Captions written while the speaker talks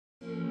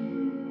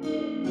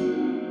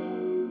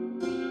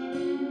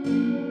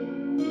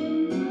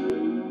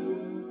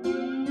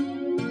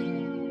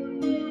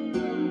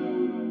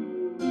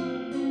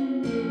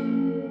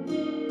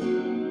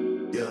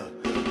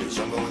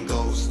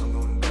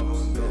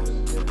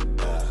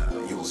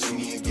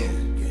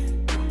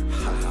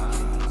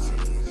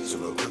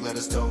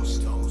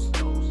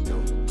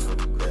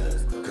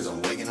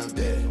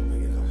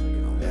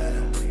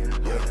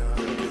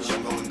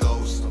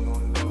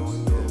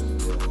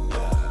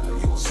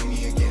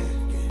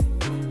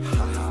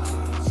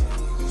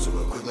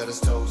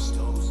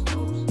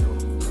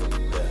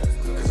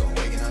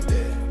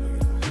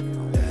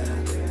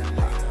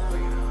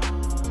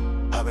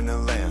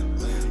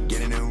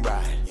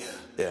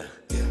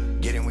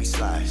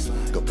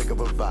go pick up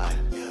a vibe.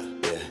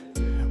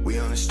 Yeah, we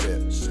on the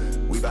strip,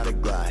 we bout to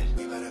glide.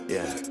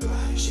 Yeah,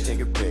 she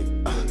take a pic,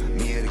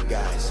 me or the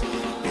guys.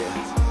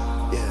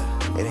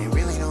 Yeah, it ain't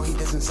really no heat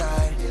that's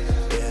inside.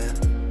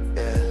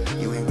 Yeah,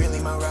 you ain't really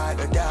my ride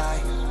or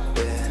die.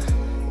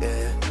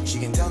 Yeah, she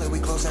can tell that we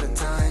close at a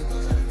time.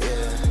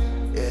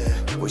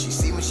 Yeah, what she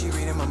see when she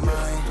read in my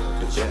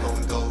mind. The jet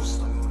going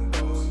ghost.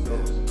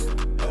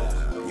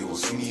 You won't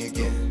see me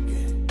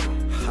again.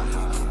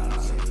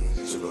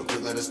 So real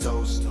quick, let us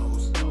toast.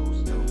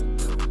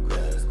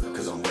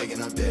 Cause I'm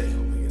waking up dead.